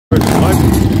My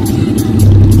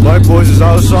boys is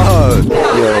outside.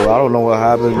 Yo, I don't know what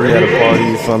happened. We had a party,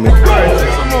 you feel me?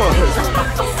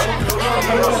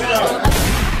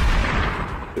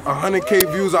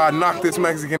 100K views, I knocked this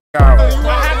Mexican out.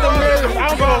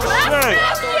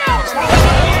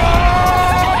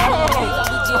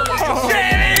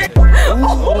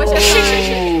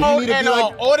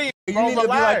 You need to be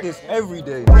like this every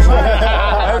day.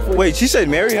 Wait, she said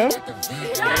marry him?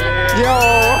 Yo.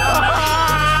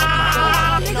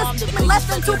 Less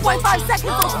than 2.5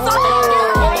 seconds or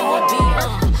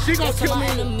She gonna kill me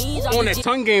on that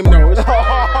tongue game though. Get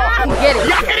it.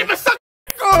 Y'all can't even suck.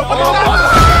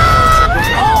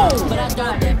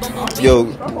 Yo,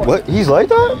 what? He's like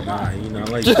that? Nah, you know,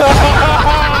 like that.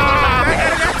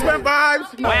 X-Men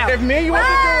vibes. Wow. If me and you want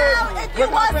to do it,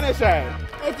 we're gonna finish that.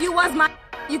 If you was my,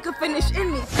 you could finish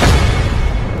in me.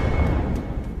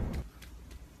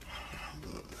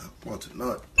 Want to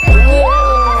nut?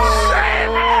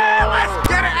 Let's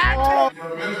get it active.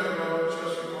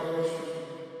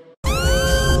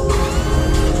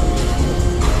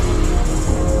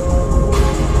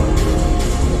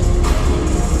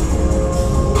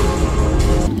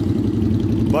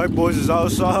 My boys is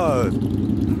outside.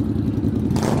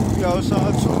 We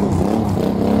outside too.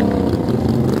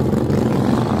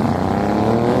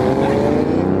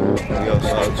 We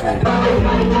outside too.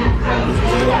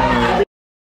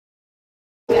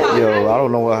 Yo, I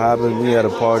don't know what happened. We had a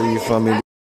party, you feel me?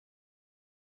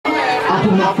 I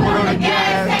put my foot on the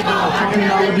gas. Talking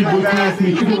all the people past me.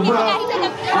 Keep it up.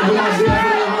 I'm not there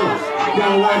for the looks.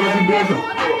 Young white as a desert.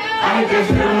 I hit that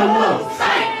shit on the looks. I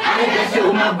hit that shit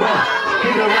with my bro.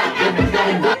 Hit the rock, that bitch got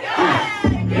a gun.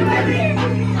 Get ready.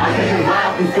 I said you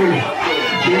vibe and see.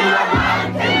 Get it like vibe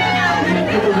and see. And the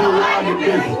people who ride the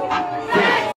busy.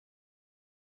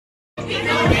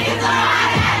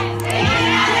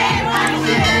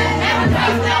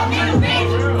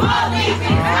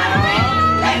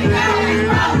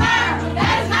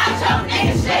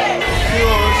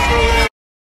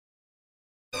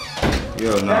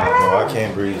 Yo, nah, bro, I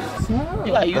can't breathe.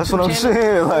 That's what I'm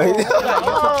saying, like.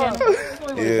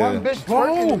 Yeah.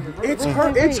 Bro, it's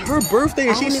her birthday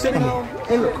and she's sitting in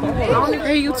the car. I don't even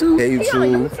hear you too. Hey, you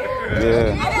too.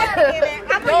 Yeah.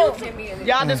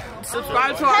 Y'all just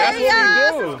subscribe to our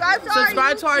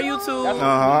subscribe to our YouTube.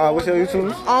 What's your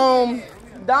YouTube?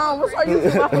 Don, what's our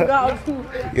YouTube? I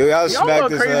forgot. Yo, y'all smacked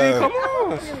this crazy. Come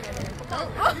on.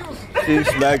 She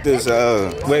smacked this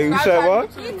Wait, you said what?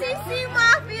 ETC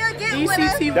Mafia, get with us.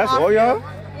 ECC That's all y'all?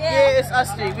 Yeah, it's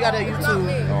us three. We got a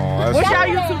YouTube. Oh, What's y'all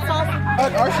YouTube phone?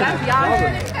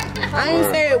 I ain't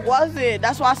say it wasn't.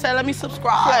 That's why I said let me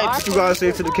subscribe. What you gotta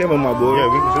say to the camera, my boy? Yeah,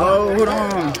 Oh, hold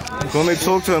on. Go make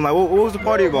talk to him. Like, what was the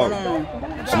party about?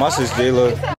 So my sis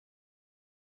Jayla.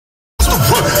 You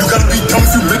gotta be dumb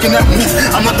if you making that move.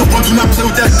 I'm not the one to not play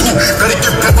with that dude. Better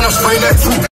get back when I'm spraying that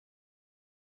too.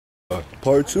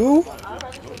 Part 2?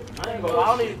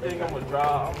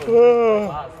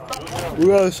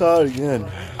 We're outside again.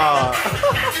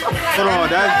 Hold on,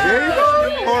 that's Jay?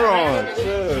 Hold on.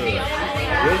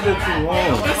 This is too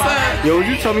long. Yo, would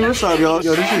you tell me what's up, y'all?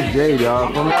 Yo, this is Jay, y'all.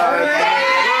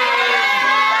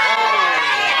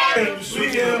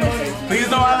 Please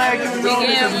don't act like you know me.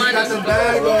 We got the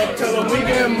bag on. Tell them we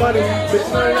getting money. Bitch,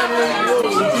 no,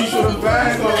 that piece of the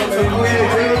bag on.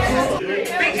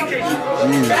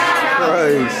 Jesus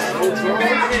Christ.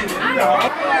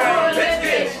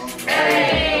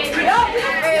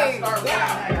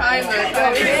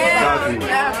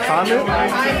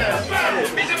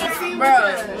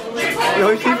 Yo,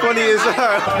 she funny as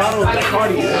her.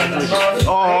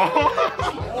 Oh.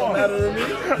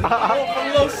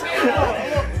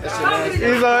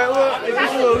 He's like, look, it's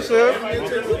just a little sip.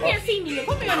 You can't see me.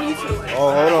 Put me on YouTube. Oh,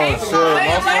 hold on, sip.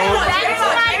 My phone.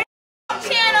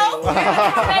 Channel.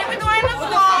 Baby doing the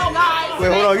vlog, guys.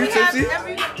 Wait, hold on, you tipsy?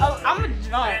 I'm a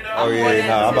drunk. Oh yeah,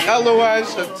 nah. That little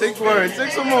ass take words.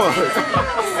 Take some more.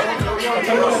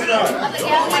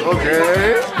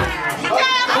 Okay.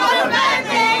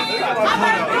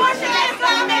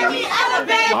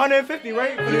 150,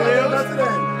 right? For the nails?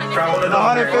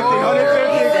 150. Hold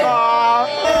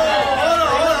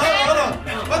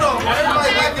on.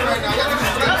 Everybody acting right now.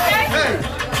 Hey.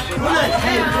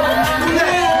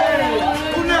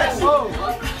 Who next?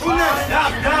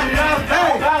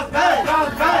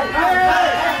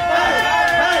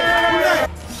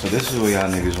 So this is where y'all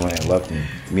niggas went and left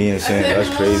me and Sam. That's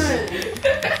crazy.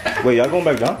 Wait, y'all going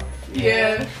back down?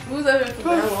 Yeah, we was up here for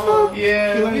that long.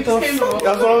 Yeah, we just came over.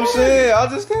 That's what I'm saying. I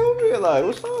just came over here like,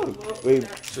 what's up? Wait,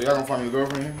 So y'all gonna find me a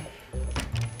girlfriend here?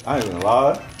 I ain't gonna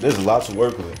lie. There's a lot to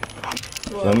work with.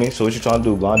 I mean, so what you trying to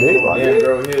do? Blonde date? Yeah,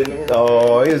 girl, here, nigga.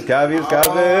 Oh, he's Calvin.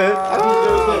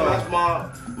 That's my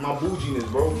bouginess,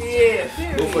 bro.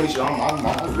 Yeah. No funny shit. I'm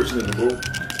a rich nigga, bro.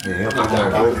 Yeah,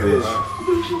 I'm broke bitch.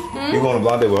 You going to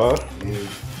blonde date with her?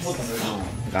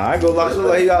 Nah, I ain't gonna lie, so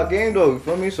like he got game though, you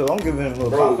feel me? So I'm giving him a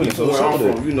little confidence. So Where I'm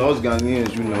from, you know, it's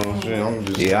Ghanaians, you know what I'm saying? I'm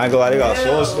just... Yeah, I ain't gonna lie, they got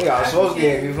sauce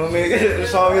game, you feel me?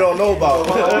 It's something you don't know about.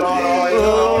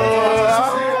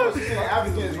 She's saying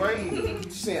Africans, right?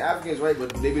 She's saying Africans, right?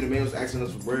 But they be the man was asking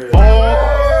us for bread.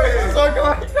 Oh, it's so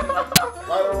good.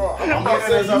 Right or wrong? I'm not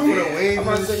saying something for the wings. I'm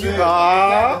not saying you.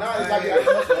 Nah, it's like you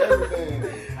asking us for everything.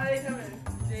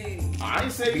 I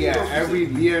ain't saying every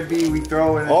BNB we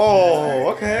throw in. Oh,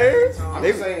 okay. I'm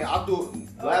just saying, I do.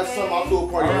 Last summer I threw a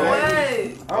party.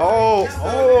 Oh,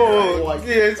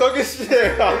 yeah, talking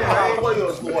shit.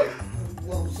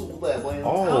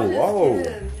 Oh,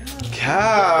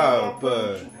 cap.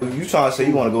 You trying to say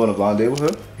you want to go on a blind date with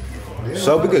her? Yeah,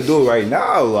 so we could do it right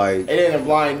now, like. It ain't a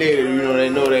blind date, you know. They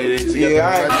know that it's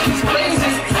yeah.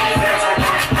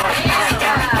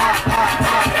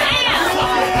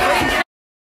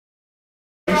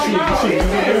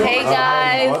 Hey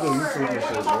guys, so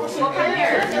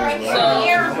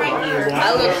I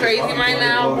look crazy right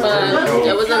now, but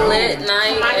it was a lit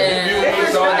night and we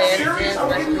was all dancing.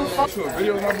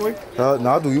 Videos, my boy? No,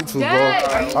 I do YouTube,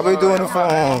 bro. I been doing it for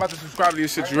I'm about to subscribe to your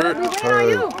shit, you heard?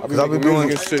 Cause I been doing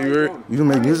this shit, you heard? You do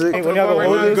make music? Hey,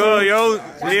 good, yo.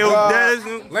 Leo Dez.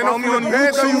 Leno from the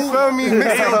Bando, you feel me?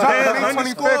 Mixing on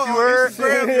 25th, you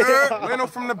heard? Leno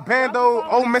from the Bando,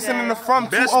 O missing in the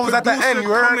front, 2 O's at the end, you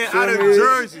heard? Out of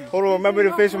Jersey. Hold on, remember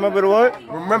the face, remember the what?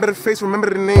 Remember the face, remember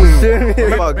the name.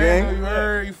 Fuck, gang. You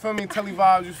heard? You feel me? Telly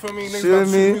vibes, you feel me? Niggas Feel about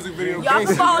to me? shoot music video. Y'all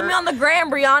can follow me on the gram,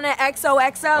 Brianna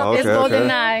XOXO. It's Golden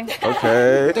Eye.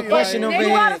 Okay. The question over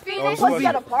here.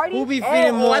 Who be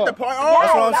feeling more? At the party?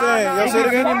 That's what I'm saying. Y'all say it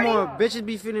again? Feeling more? Bitches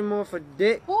be feeling more for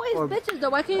dick? Who is bitches though?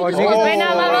 Why can't Or you niggas just be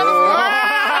Now,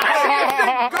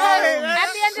 At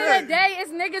the end of the day,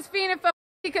 it's niggas fiending for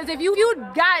because if you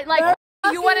got like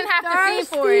you wouldn't have to fiend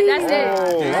for it. That's it.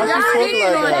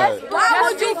 Why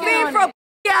would you fiend for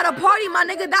at a party, my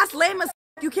nigga? That's lame as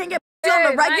you can't get on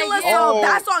the regular, so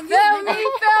that's on you.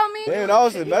 Feel me? Damn, that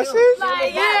was the message?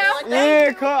 Like,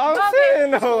 Yeah, cause I'm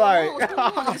saying though, like,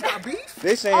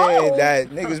 they saying that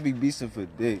niggas be beasting for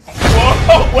dick.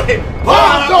 Whoa, wait.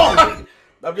 Hold on.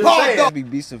 I'm just saying. Niggas be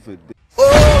beasting for dick.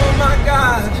 Oh my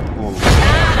God. Whoa. We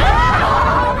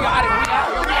got it.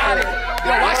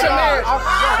 Yo, watch your man.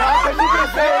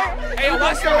 Hey,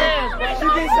 watch your man.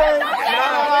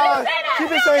 She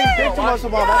been saying dick too much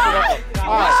about my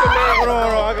Alright, hold on,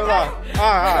 I can lie.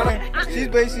 Alright. She's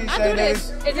basically saying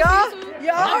this.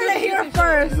 Y'all heard it here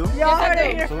first. Y'all heard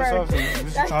it here So first.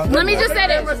 Let me just say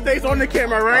this. Stays on the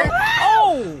camera, right?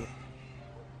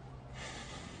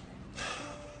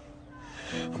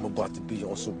 I'm about to be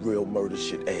on some real murder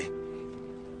shit, eh?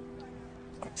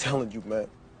 I'm telling you, man.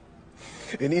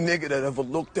 Any nigga that ever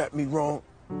looked at me wrong.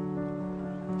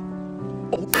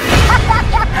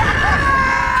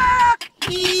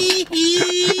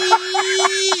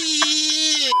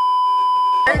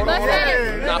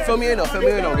 Nah, fill me in though,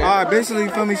 Alright, basically,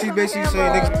 feel me? She's basically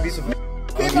saying niggas be beasting for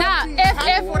dick. Nah,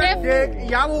 if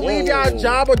y'all will leave y'all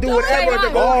job or do whatever to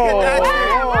go get that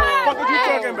shit. What the fuck are you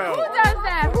talking about?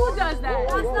 Who does that?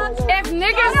 If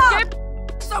niggas skip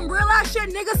Some real ass shit,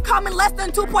 niggas come in less than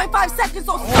 2.5 seconds,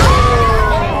 so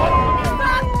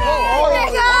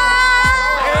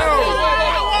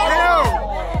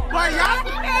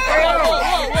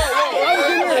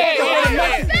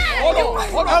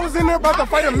I was in there about to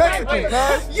fight a Mexican,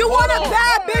 cuz. you want a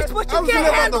bad bitch, but you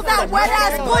can't handle that wet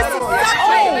ass pussy.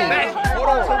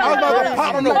 I was about to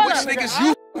pop on the which niggas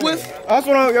you with. That's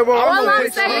what I'm, bro. all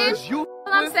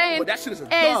I'm saying is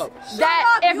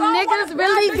that if niggas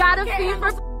really got a fiend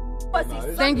for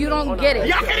pussy, then you don't get it.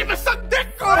 Y'all can't even suck dick.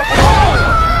 That's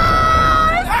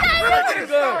really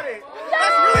good.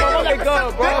 That's really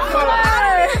good, bro.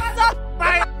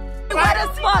 Wet as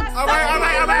fuck. All right.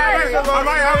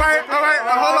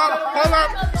 Hold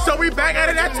up. So we back at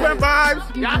it at Twin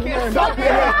Vibes. Y'all can't suck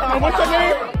it. And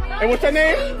what's your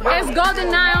name? It's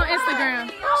Golden Eye on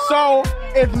Instagram. So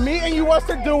if me and you was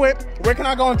to do it, where can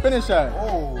I go and finish at?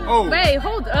 Wait,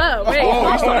 hold up.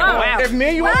 If me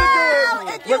and you was to do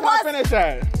it, where can I finish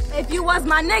at? If you was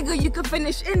my nigga, you could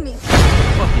finish in me.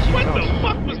 What the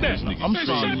fuck was that? I'm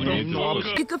sorry,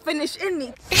 You could finish in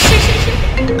me.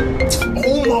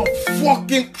 Oh my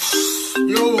fucking.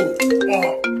 Yo.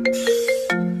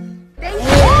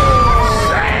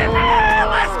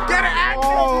 Let's get it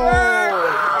active.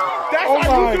 That's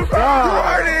Oh my God. You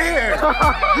heard it here.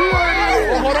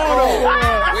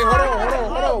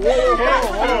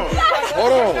 Hold on.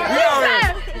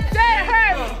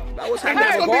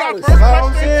 first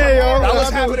question. That was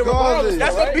happening regardless.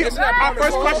 That's gonna be our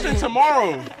first question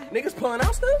tomorrow. Niggas pulling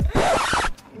out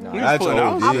stuff? That's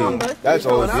OD. That's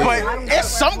OD. But it's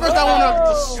some girls that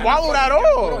wanna swallow that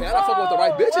all. Y'all not fucking with the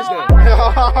right bitches then.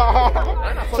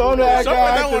 So that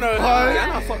guy. Y'all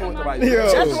not fucking with the right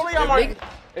bitches. That's only on my.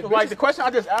 Like the question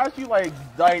I just asked you, like.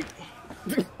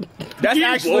 That's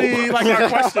actually like our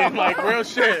question, like real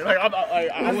shit. Like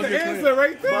I was the answer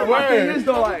right there.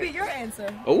 What would be your answer?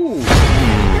 Ooh.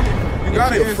 You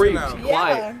got it, freak. now.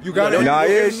 Quiet. You got it. Nah,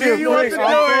 yeah, she a freak.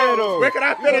 Where can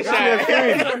I finish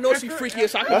that? I know she freaky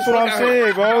as I can. That's what I'm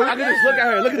saying, bro. I can just look at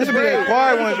her. Look at the braids.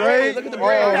 Quiet ones, right? Look at the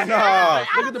braids. Oh, nah.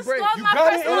 Look at the braids. You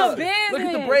got it. Look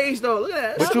at the braids, though. Look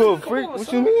at that. But you a freak?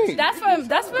 What you mean? That's for him.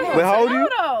 But how old are you?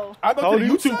 I thought the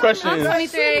YouTube question. I'm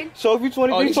 23. So if you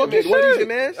 23, talk your shit. What is your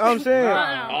man? I'm saying.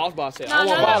 I was about to say. No,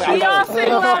 we all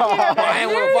single out here. I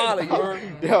ain't want to follow you, bro.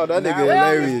 Yo, that nigga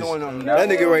hilarious. That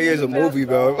nigga right here is a movie,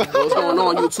 bro. What's going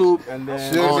on YouTube? And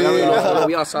then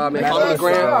we outside, man. Follow the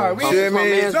gram. Shit, man.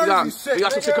 We got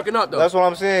some shit cooking up, though. That's what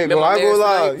I'm saying, bro. I go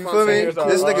live. You feel me?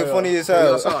 This nigga funny as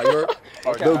hell.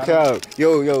 No cap.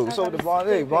 Yo. So the Blonde,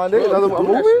 another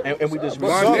movie? And we just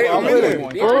I'm in it.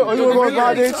 Are you going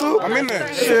Blonde too? I'm in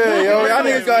there. Shit, yo, y'all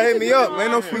niggas gotta hit me up.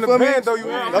 Ain't no from the band though.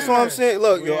 That's what I'm saying.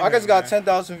 Look, yo, I just got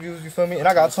 10,000 views. You feel me? And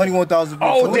I got 21,000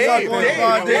 views. Oh, so damn. We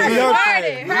up there.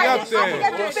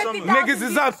 Niggas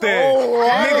is up there.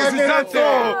 Niggas is up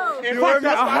there. Fuck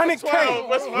that, 100K.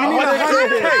 We need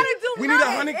 100K. We need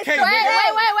 100K.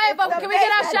 Wait. But can we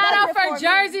get our shout out for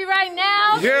Jersey right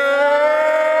now?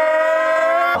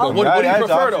 Yeah. But what do you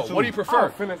prefer, though? What do you prefer?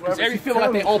 Because every feeling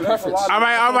like their own preference. All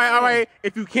right.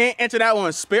 If you can't answer that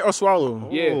one, spit or swallow.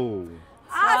 Yeah.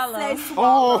 I say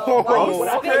swallow.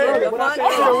 Okay.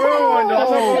 That's a real one, though.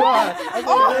 That's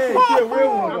a real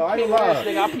one, though. I ain't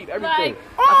lying. I peep everything.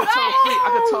 I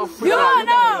can tell free. You don't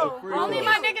know. Only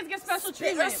my niggas get special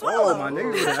treatment. Oh, my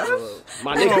niggas.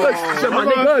 My niggas. My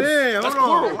niggas. That's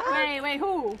plural. Wait,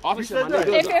 who? Obviously, my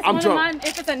niggas. I'm drunk.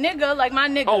 If it's a nigga, like my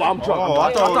nigga. Oh, I'm drunk.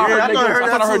 I thought I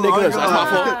heard niggas. That's my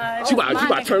fault. She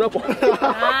about to turn up on me.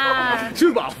 She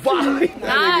was about to violate.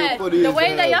 The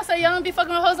way that y'all say y'all don't be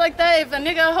fucking with hoes like that, if a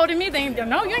nigga holding me, then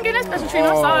no, you ain't getting that special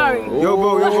treatment. I'm sorry. Yo,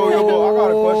 bro. I got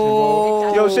a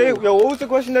question, bro. Yo, what was the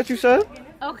question that you said?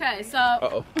 Okay, so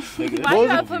why you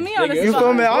gotta put me on the spot? You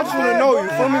feel me? I just want to know. You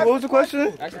feel me? What was the question?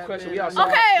 Okay.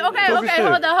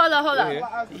 Hold on.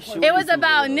 It was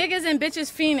about niggas and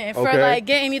bitches fiending for like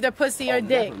getting either pussy or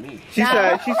dick. She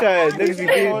said niggas be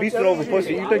beasting over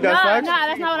pussy. You think that's facts? Nah,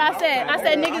 that's not what I said. I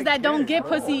said niggas that don't get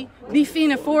pussy be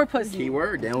fiending for pussy.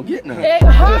 Keyword, they don't get none. It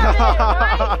hurt,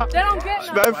 right? They don't get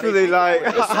none. Especially like.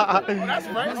 That's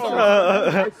right.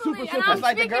 And I'm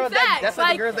speaking facts.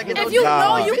 Like, if you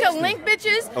know you can link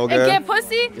bitches and get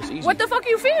pussy, what the fuck are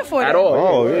you feeding for? At all.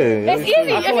 Oh, yeah. It's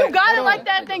easy. If you got it like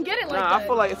that, then get it like that. I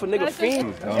feel like if a nigga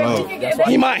fiend,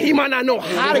 he might not know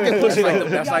how to get pussy like them.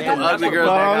 That's like them ugly girls.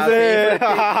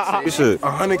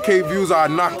 100K views, I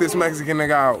knock this Mexican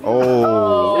nigga out.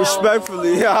 Oh,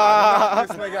 respectfully.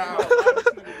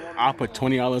 I'll put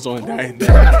 $20 on that.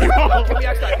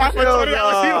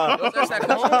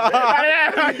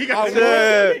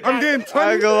 I'm getting 20.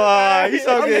 I ain't gonna lie. You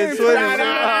start getting 20.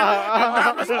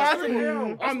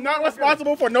 I'm not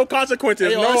responsible for no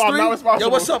consequences. No, I'm not responsible. Yo,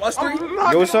 what's up, us three?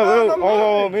 Yo, what's up?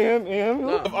 Oh, me and him.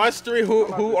 Of us three,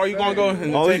 who are you gonna go and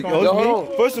take on?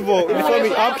 Me? First of all, you feel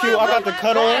me? I'm cute. I got the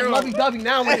cut on. Lovey-dovey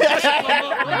now. Nobody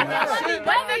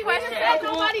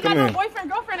got no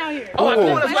boyfriend, girlfriend out here.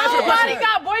 Nobody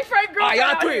got boyfriend,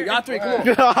 girlfriend. Y'all three, come on.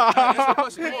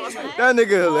 That nigga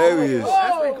hilarious.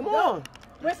 Come on.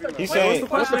 He's saying,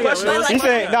 what's the question? He's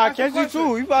saying, nah, catch you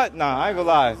too. You about, nah, I ain't gonna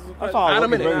lie. I'm I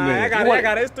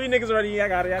got it. It's 3 niggas already. I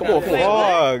got it. Come on.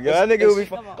 Oh, that nigga will be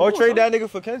fun. Or trade that nigga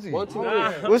for Kenzie. What's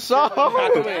up?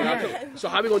 So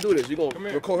how we gonna do this? You gonna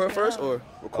record her first or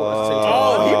record us?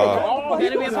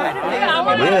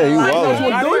 Yeah, you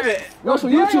wildin'. We on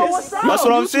some YouTube. That's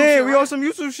what I'm saying. We on some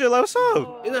YouTube shit. Like, what's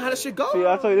up? You know how this shit go? See,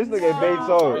 I tell you, this nigga baits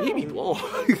hard. He be blown.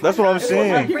 That's what I'm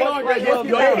saying.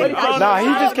 Nah, he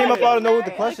just came up out of nowhere with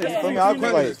the question. You feel me? I was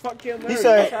like, he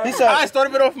said. I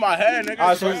started it off my head,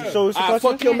 nigga. So what's the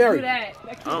question? Fuck Kill Mary.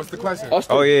 What's the question?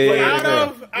 Oh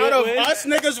yeah. Out of us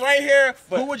niggas right here,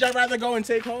 who would y'all rather go and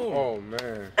take home? Oh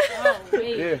man.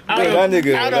 Yeah. That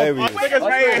nigga Out of us niggas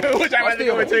right here, who would y'all rather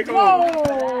go and take home?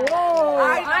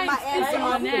 I my answer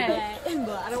on that.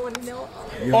 but I don't want to know.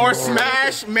 Or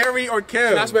smash, marry, or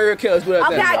kill. Smash, marry, or kill. Let's do that.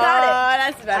 Okay, I got it.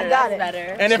 That's better. I got That's it.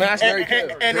 better. And if Smash, marry, kill.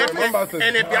 and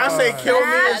if y'all say kill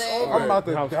me, it's over. I'm about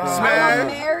to die. I'm Smash.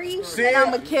 marry See? and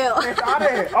I'm a kill.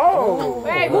 Oh.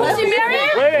 Wait, who's she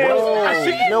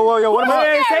marrying? Yo, what am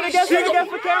I? Take a guess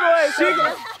for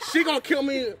camera. She gonna kill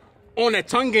me on that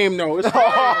tongue game though. It's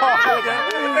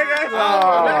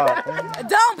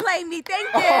Don't play me,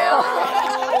 thank you.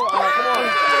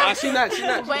 She not.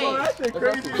 Wait.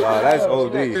 Nah, that's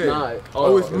OD.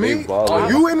 Oh, it's me? Oh,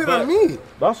 you in it or me?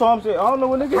 That's what I'm saying. I don't know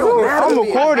what nigga do. I'm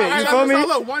recording. You feel me?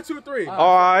 Look, 1, 2, 3.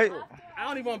 All right. I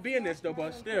don't even want to be in this though,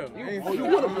 but still. You want to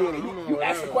be in it. You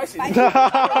ask the question.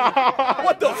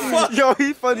 What the fuck? Yo,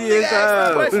 he funny as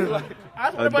hell.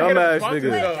 A dumbass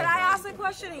nigga. Wait, can I ask a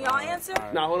question and y'all answer?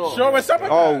 Nah, hold on. Sure, what's up?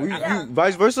 Oh, you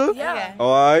vice versa? Yeah.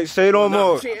 All right, say no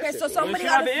more. Okay, so somebody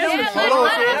got to Let us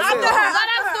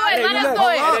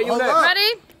do it.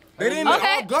 Ready? They didn't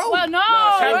Okay. go. Well, no.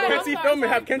 Have Kenzie film it.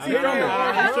 Have Kenzie film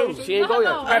it. She ain't go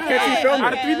yet. Have Kenzie film it.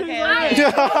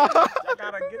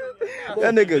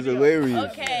 That nigga's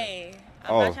hilarious. Okay.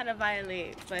 I'm not trying to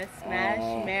violate, but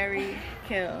smash, marry,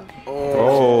 kill.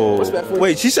 Oh.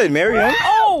 Wait, she said marry him?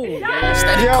 Oh!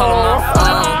 Steady calling my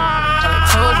phone.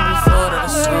 Told you before that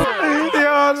it's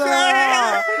Yo,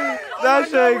 nah. That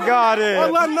shit got it.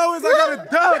 All I know is I got a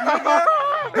dub, nigga.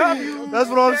 That's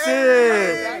what I'm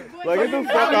saying. Like, get the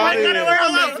fuck out of here.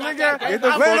 Get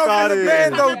the fuck out of here.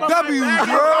 W's,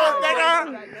 bro.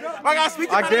 I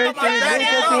guarantee you ain't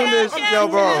doing this, yo,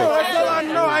 bro. That's all I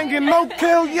know. I ain't getting no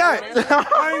kill yet. I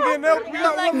ain't getting no. We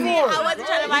got one more. I wasn't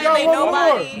trying to violate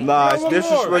nobody. Nah, it's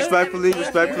disrespectfully. We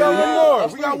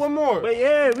got one more. Oh, wait,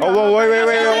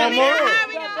 one more?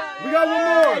 We got one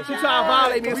more. She trying to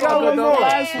violate me. We got one more.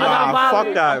 Nah, fuck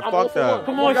that.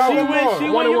 Come on, she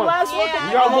win your last one.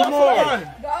 We got one more.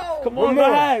 Come on, go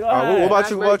ahead. What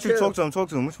about you? Talk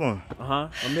to him. Which one? I'm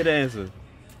here to answer.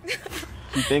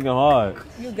 She thinking hard.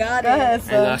 You got it.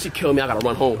 And she killed me. I gotta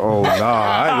run home. Oh, nah,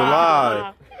 I ain't gonna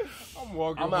lie.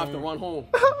 I'm gonna have to run home.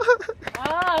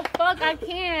 Oh, fuck, I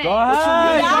can't. Go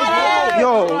ahead.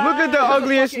 Yo, look at the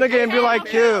ugliest nigga and be like,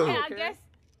 kill. I guess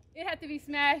it had to be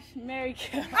smash, marry,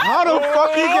 kill. How the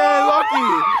fuck he getting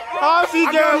lucky? How's he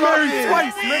getting lucky?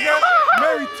 Twice, nigga.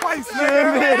 Married twice,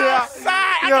 nigga.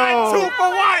 Yo,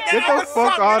 get the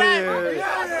fuck out of here.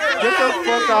 Get the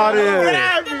fuck out of here.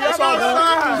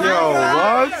 Yo,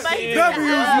 what?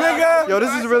 W's, nigga. Yo,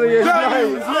 this is really his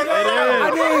night.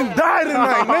 I didn't die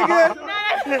tonight, nigga.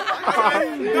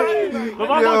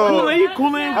 Yo,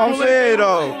 I'm saying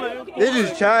though, they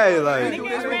just try like.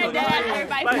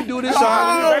 Everybody do this. Okay,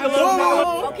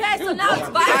 so now it's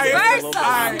vice versa.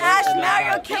 Smash, marry,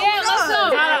 or kill. Yeah, let's go.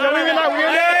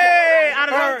 Out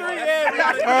of her.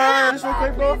 This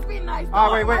okay, bro?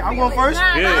 Alright, wait, I'm going first?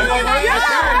 Yeah.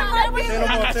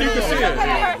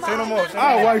 Say no more.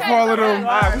 I'll wipe all of them.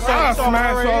 I'll smash all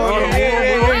of them.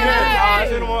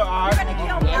 Say no more.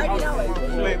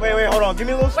 Wait, hold on. Give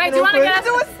me a little spin. Wait, do you want to get us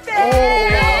to a step?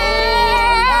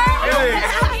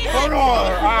 Hold on.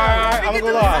 Alright, I'm gonna go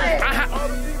live.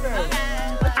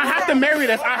 I have to marry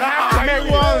this. I have to marry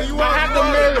this. I have to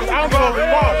marry this. I don't go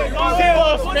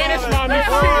over Spanish mommy.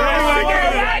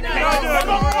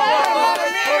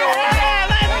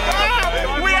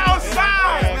 We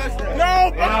outside.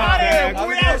 Nobody.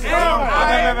 We outside.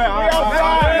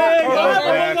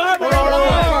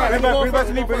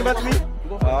 Bring it back to me.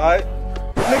 Alright.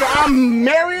 Nigga, I'm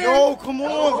married. Yo, come on.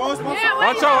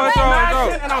 Watch out.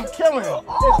 And I'm killing him.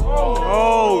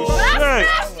 Oh,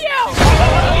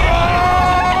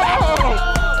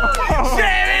 shit.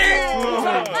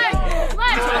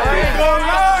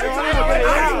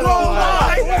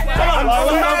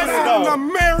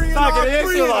 I'm married.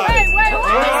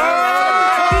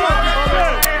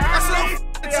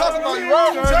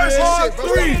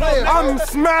 I'm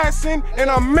smashing and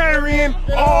I'm marrying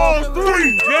all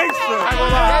three.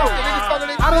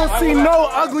 I don't see no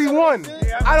ugly one.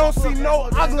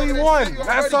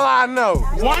 That's all I know.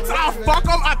 Once I fuck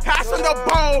them, I pass them the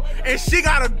bowl and she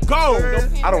gotta go.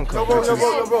 I don't come. Go.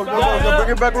 Bring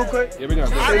it back real quick. Here we go.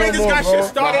 I think this guy shit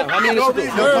started.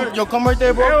 Yo, come right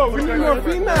there, bro. Yo, we need more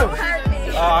females.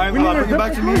 Alright, bring it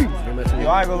back to me. Yo,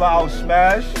 I ain't gonna lie, I'll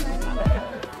smash.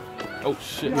 Oh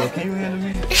shit. Yo, can you handle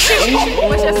me?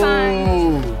 What's your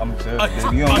sign? I'm a Taurus.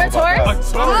 You're a Taurus?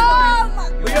 So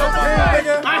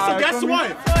guess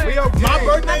what? My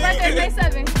birthday is May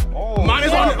 7th. Mine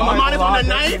is on the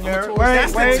 9th.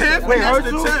 That's the 10th. Wait, her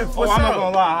the too? 10th. Oh, I'm not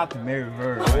gonna lie, I have to marry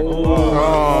her. Cause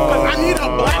I need a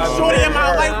black shorty in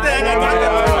my life that I got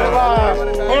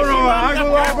that. Hold on, I ain't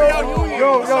gonna lie, bro. Yo,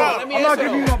 I'm not gonna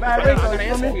give you no bad race. I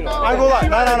ain't gonna lie.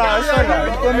 No. It's okay.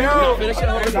 You feel me?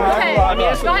 Okay. Go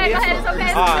ahead. It's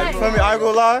okay. Alright, feel me? I ain't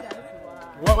gonna lie.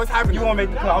 What's happening? You wanna make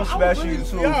the cut? I'm smashing you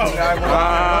too. I ain't gonna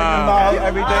lie.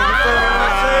 Everything. You feel me?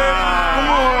 Come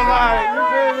on, like, you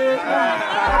feel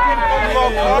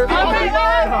me?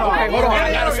 Okay, hold on. I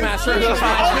gotta smash her.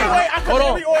 Hold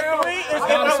on.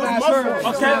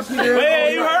 Okay.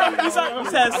 Wait, you heard him? You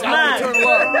said smash.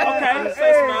 Okay.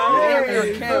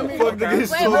 Fuck the get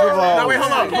stupid ball. Wait,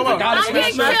 hold on. I'm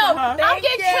getting killed. I'm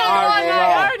getting killed all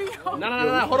night. No.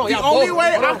 Hold on. The only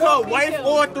way I could wife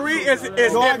all three is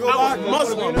if I was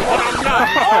Muslim. But I'm not.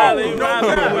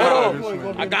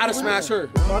 I gotta smash her.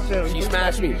 She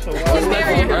smashed me.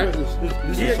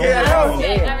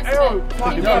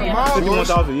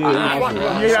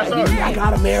 I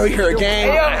gotta marry her again.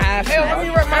 I have to.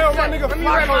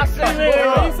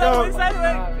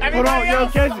 Hold on, yo,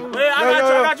 Kenzie. I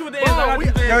got you with the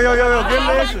answer. Yo, give me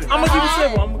the answer. I'm gonna keep it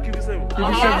simple.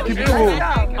 Keep it cool.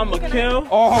 I'm gonna kill.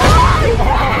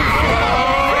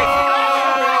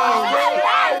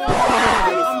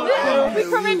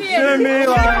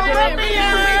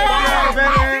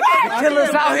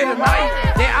 Killers out here tonight.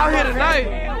 They out here tonight.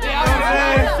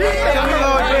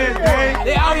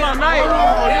 They out here tonight.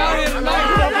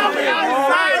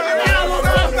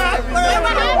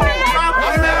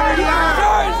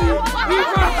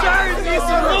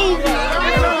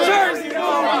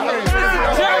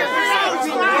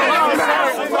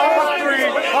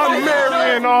 I'm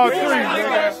marrying all three.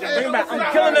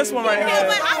 I'm killing this one right here.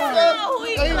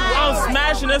 I'm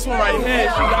smashing this one right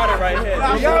here. She got it right here.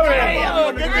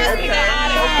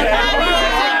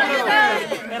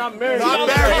 And I'm married.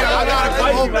 I gotta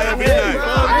come home by midnight.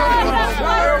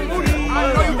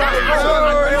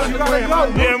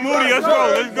 Yeah, Moody, let's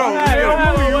go. You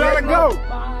gotta go.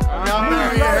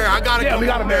 I gotta come. We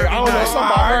gotta marry. I don't know. Something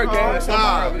about her again.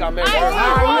 We gotta marry her.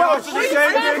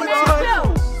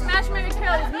 Smash, marry, kill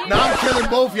is me. Now I'm killing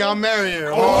both y'all. I'm marrying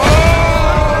her. I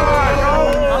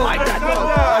like that.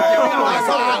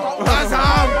 That's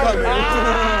how I'm coming.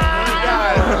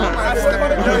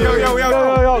 Yo.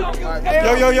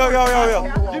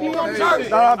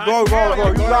 Nah, bro. You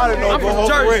gotta know, bro.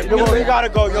 You gotta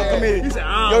go. Yo, come here.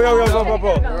 Yo,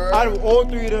 bro. Out of all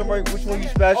three of them, right, which one you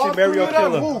smashing, marry or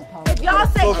kill him? If y'all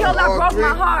say kill, that broke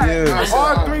my heart. Yeah.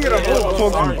 All three of them.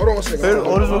 Talk to me. Hold on a second.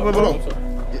 Hold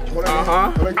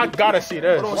on. I gotta see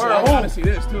this. I gotta see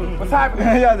this too. What's happening?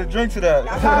 You have to drink to that.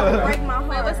 Break my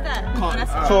heart. What's that?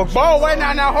 Talk. Bro, wait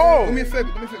now, hold. Do me a favor.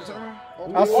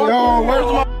 I said, yo, where's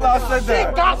my? I said that.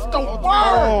 She got the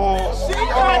word. She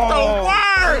got the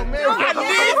word. I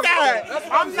need that.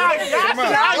 I'm not gassing. I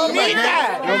need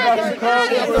that.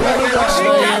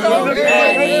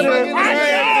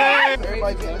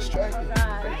 Everybody getting distracted.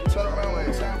 Turn around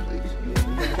one time, please.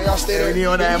 Can y'all stay there?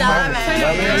 On that I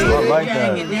like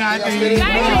that. Kim, you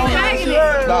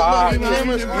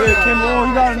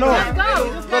gotta know.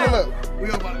 Look. We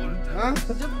about to. Huh?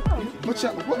 What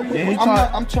y'all?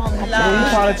 I'm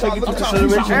trying to take into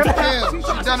consideration.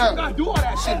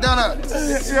 Sit down up.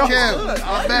 Kim,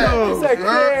 I'm back.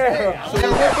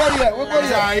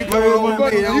 Where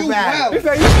buddy at? You well.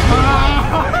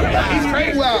 He's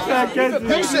crazy.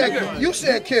 You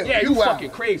said Kim. Yeah, you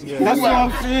fucking crazy. That's what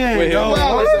I'm saying.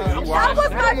 That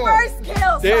was my first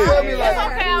kill.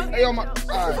 Hey, yo,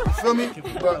 alright, feel me?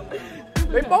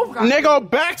 They both got nigga,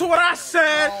 back to what I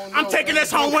said. I'm taking this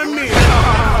home with me.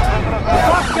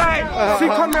 Fuck that. She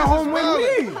coming home with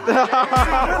me.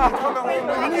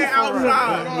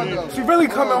 She really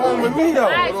coming home with me, though.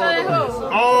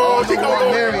 Oh, she going to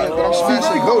marry him, but I'm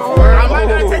smashing go for her. I'm not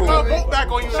gonna take my vote back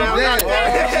on you now.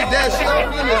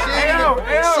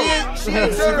 She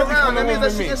ain't turn around. That means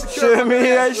that she gets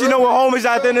secure. She know what home is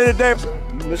at the end of the day.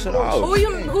 Listen out. Who you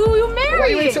marrying? Why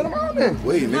you ain't tell them all then?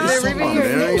 Wait,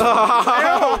 nigga, you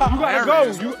gotta go.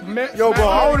 Yo, bro,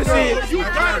 I wanna see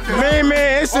it.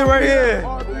 Man, it's it right here.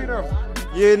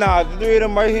 Yeah, nah, the three of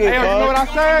them right here. Hey, you know what I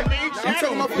said?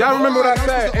 Y'all remember what I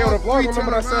said? Hey, the vlog,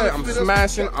 remember what I said? I'm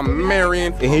smashing, I'm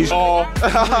marrying, and he's all.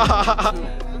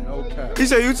 He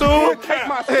said, you too?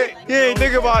 He ain't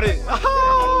think about it.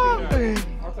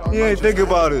 He ain't think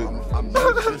about it.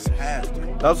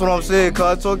 That's what I'm saying, cuz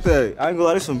I talk that. I ain't gonna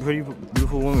lie, there's some pretty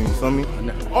beautiful women, you feel me?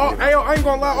 Oh, hey, yo, I ain't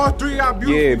gonna lie, all three of y'all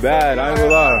beautiful. Yeah, bad, I ain't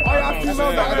gonna lie. All y'all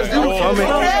females out there beautiful. All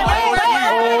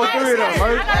three of them,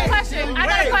 right? I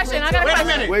got a question. Wait a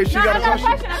minute. Wait, she got a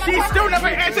question? She still never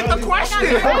answered the question.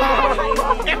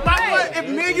 If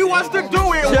me and you wants to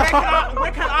do it,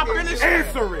 where can I finish?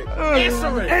 Answer it.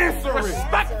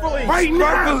 Respectfully. Right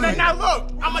now. Now look,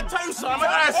 I'm gonna tell you something.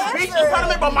 I'm gonna speak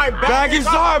impediment, but my back is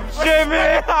up, shit,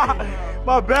 man.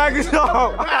 My bag is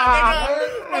off. What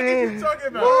you talking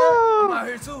about? I'm out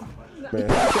here too. Man,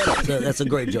 that's a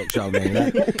great joke, y'all,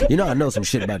 man. You know I know some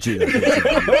shit about you. That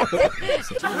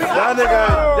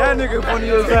nigga funny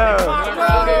as hell.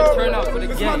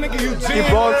 You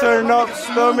both turning up,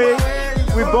 feel me?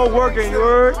 We both working, you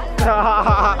heard?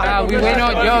 We waiting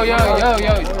on Orlando.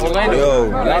 Yo,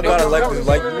 y'all gotta like this,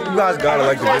 you guys gotta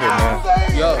like the video, man.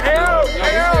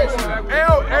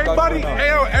 Everybody,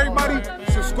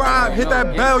 subscribe, hit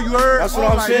that bell, you heard? That's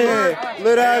what I'm saying.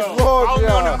 Lit ass vlog. I'm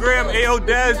on the gram,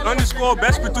 AO_Dez_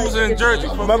 best producer in Jersey.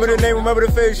 Remember the name, remember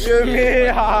the face, shit?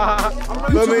 Yeah.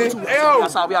 Feel me?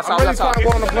 That's how. I'm really trying to go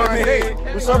on a blind date.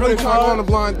 What's up, really trying to go on a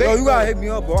blind date? Yo, you gotta hit me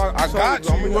up, bro. I got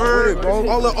you, you heard it, bro.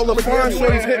 All the blind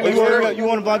shorties hit me. You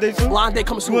want a blind date too? Blind date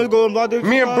coming soon. You want to go on a blind date?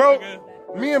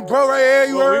 Me and bro right here,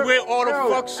 you heard? We went all the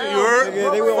fuck shit, you heard?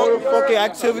 Yeah, they went all the fucking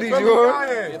activities, you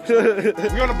heard?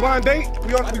 We on a blind date?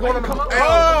 We going on a blind date?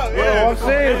 I'm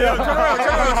saying. Turn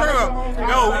up.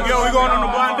 Yo, we going on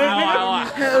a blind date, nigga?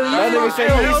 That nigga say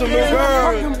he needs some new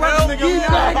girls.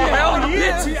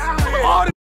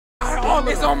 All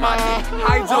this on my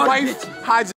hide your wife,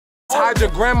 hide your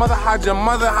grandmother, hide your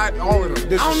mother, hide all of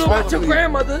them. I don't know about your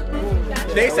grandmother.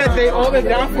 They said they all been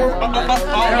down for a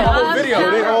whole video.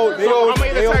 They I'm gonna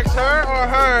either text her or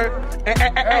her,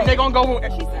 and they gonna go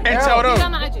and tell them.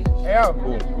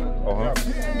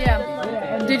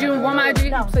 Yeah. Did you want my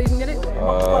IG so you can get it?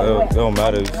 It don't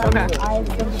matter. Okay.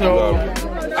 So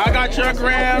I got your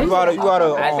gram. You gotta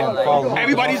follow.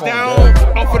 Everybody's down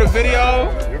for the video.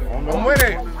 I'm with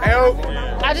it.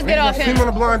 I just get off him. See him on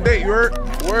a blind date, you heard?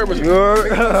 Word was you heard?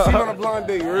 See him on a blind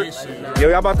date, you heard? Yo,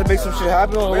 y'all about to make some shit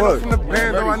happen or what? From the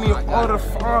band, though, I need all the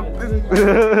fun.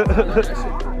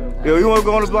 Yo, you wanna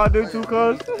go on a blind date too,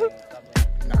 cuz?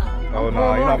 Oh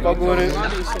no, you not fucking with it?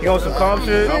 You want some calm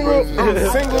shit? I'm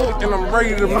single and I'm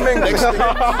ready to mingle.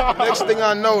 Next thing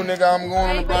I know, nigga, I'm going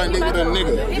on a blind date with a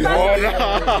nigga.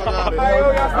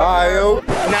 Alright, yo.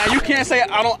 Now you can't say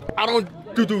I don't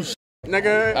do shit.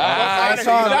 Nigga,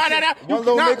 one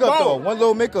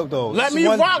little makeup though. Let me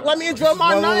rock. Let me enjoy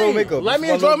my night. Let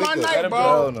me enjoy my night,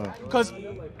 bro. Cause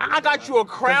I got you a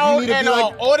crowd and an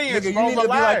audience, nigga, bro. You need to be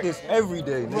like this every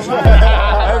day.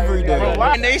 Every day.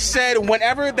 And they said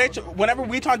whenever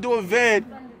we try to do a vid,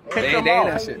 hit them up.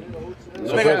 That shit.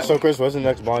 So Chris, what's the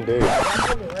next blind date?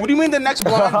 What do you mean the next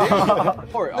blind date?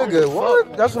 Nigga,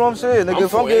 what? That's what I'm saying. Nigga,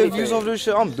 if I'm getting views on this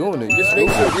shit, I'm doing it. Just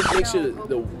make sure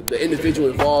the individual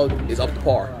involved is up to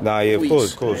par. Nah, yeah, of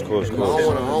course. I don't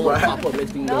want to pop up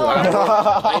next thing you know. I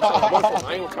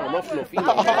ain't trying to run for no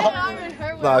female.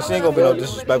 Nah, she ain't gonna be no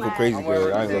disrespectful crazy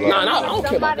girl. I ain't gonna lie. Nah, I don't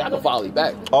care about that. I can volley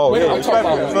back. Oh, yeah, I'm talking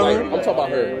about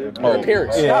her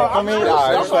appearance. Yeah, I mean,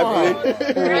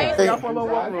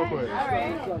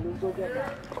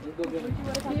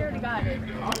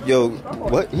 yo,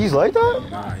 what? He's like that?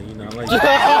 Nah, he not like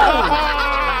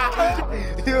that.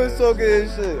 He was so good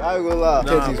as shit. I ain't gonna lie.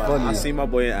 He's funny. I see my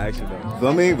boy in action though.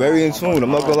 Feel me? Very in tune.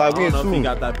 I'm not gonna lie, we in tune. He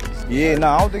got that piece. Yeah,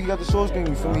 nah, I don't think he got the source thing.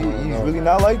 You feel me? He's really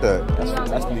not like that.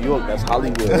 That's New York. That's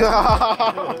Hollywood.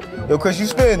 Yo, Chris, you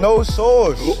spit no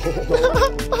sauce.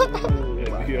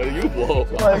 Yeah, you blow.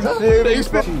 Like, shit,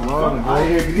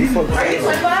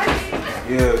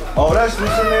 yeah. Oh, that's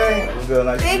Lisa, man. Good,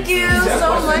 like, thank you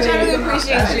so much. I really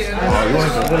appreciate you.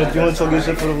 You want to talk your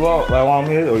shit for the vlog? Like while I'm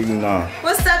here, or you nah?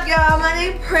 What's up, y'all? My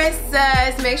name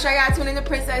Princess. Make sure y'all tune in to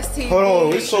Princess TV. Hold on,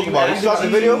 what you talking about? You dropped the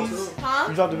video? Huh?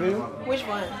 You dropped the video? Which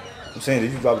one? I'm saying,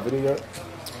 did you drop the video yet?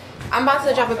 I'm about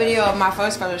to drop a video of my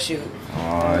first photo shoot.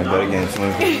 Alright, better get into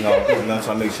it. You know, I'm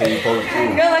trying to make sure you post too.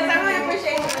 Good, like, I really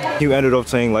appreciate it. You ended up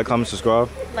saying like, comment, subscribe.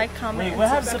 Like, comment,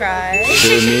 and subscribe. To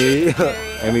me,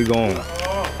 and me going.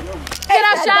 Get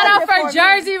a shout out for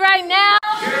Jersey right now.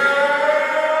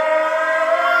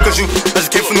 Cause I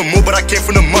just came from the moon, but I came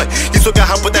from the mud. He took a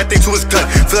hop with that thing to his gun.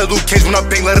 Feel like Luke Cage when I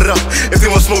bang, let it up. If they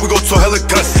want smoke, we go to hella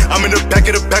guns. I'm in the back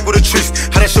of the back with the trees.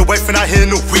 Had that shit wife and I hit in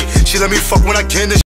the week. She let me fuck when I get in the